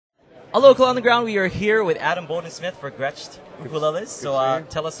Aloha on the ground. We are here with Adam Bowden-Smith for Gretsch Ukuleles. So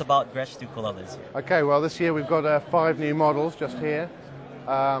tell us about Gretsch Ukuleles. Okay, well this year we've got 5 new models just here.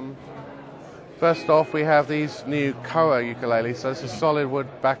 First off, we have these new koa ukuleles. So this is solid wood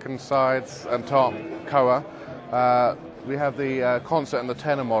back and sides and top koa. We have the concert and the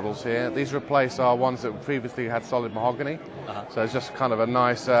tenor models here. These replace our ones that previously had solid mahogany. So it's just kind of a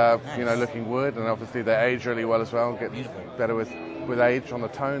nice, you know, looking wood, and obviously they age really well as well. Get better with age on the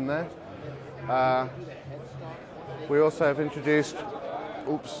tone there. We also have introduced,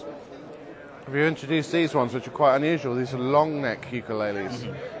 these ones, which are quite unusual. These are long neck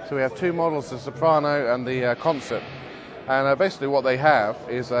ukuleles. So we have 2 models, the soprano and the concert. And basically what they have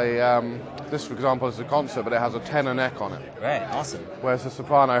is this for example is a concert, but it has a tenor neck on it. Right, awesome. Whereas the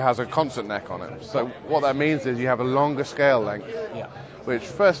soprano has a concert neck on it. So what that means is you have a longer scale length, which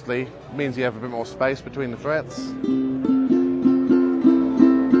firstly means you have a bit more space between the frets.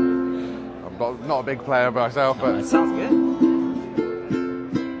 I'm not a big player myself, but it sounds good.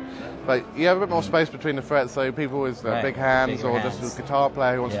 But you have a bit more space between the frets, so people with big hands or just a guitar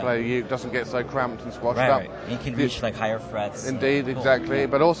player who wants to play a uke doesn't get so cramped and squashed up. You can reach like higher frets. Indeed, exactly.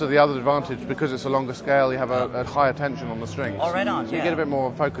 But also the other advantage, because it's a longer scale, you have a higher tension on the strings. Oh, right on. So you get a bit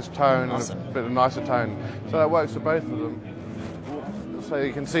more focused tone and a bit of nicer tone. So that works for both of them. So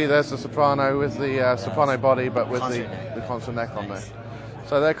you can see there's the soprano with the soprano body, but with the concert neck on there.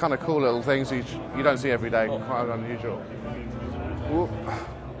 So they're kind of cool little things you don't see every day, quite unusual.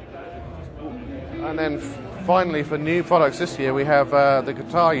 And then finally, for new products this year, we have the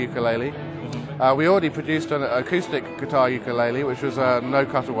guitar ukulele. We already produced an acoustic guitar ukulele, which was a no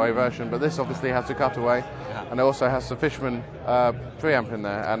cutaway version, but this obviously has a cutaway, and it also has the Fishman preamp in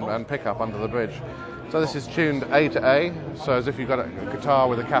there and pickup under the bridge. So this is tuned A to A, so as if you've got a guitar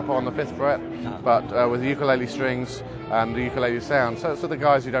with a cap on the 5th fret, but with the ukulele strings and the ukulele sound. So it's for the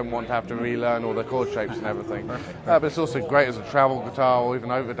guys who don't want to have to relearn all the chord shapes and everything. But it's also great as a travel guitar or even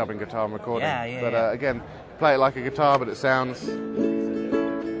overdubbing guitar and recording. But again, play it like a guitar, but it sounds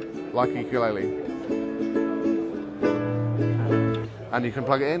like a ukulele. And you can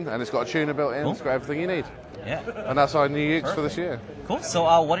plug it in, and it's got a tuner built in. It's got everything you need. And that's our new ukes for this year. Cool.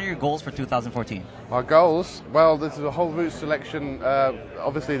 So what are your goals for 2014? Our goals? Well, this is a whole Roots selection.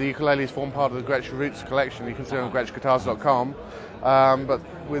 Obviously, the ukuleles form part of the Gretsch Roots collection. You can see it on GretschGuitars.com. But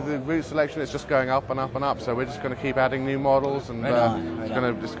with the Roots selection, it's just going up and up and up. So we're just going to keep adding new models, and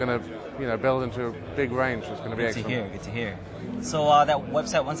it's going to you know, build into a big range. It's going to be excellent. Good to hear. So that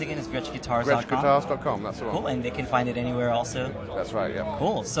website once again is GretschGuitars.com. GretschGuitars.com. That's the one. Cool, and they can find it anywhere also. That's right. Yeah.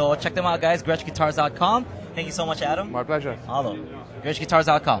 Cool. So check them out, guys. GretschGuitars.com. Thank you so much, Adam. My pleasure. Aloha.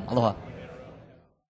 GretschGuitars.com. Aloha.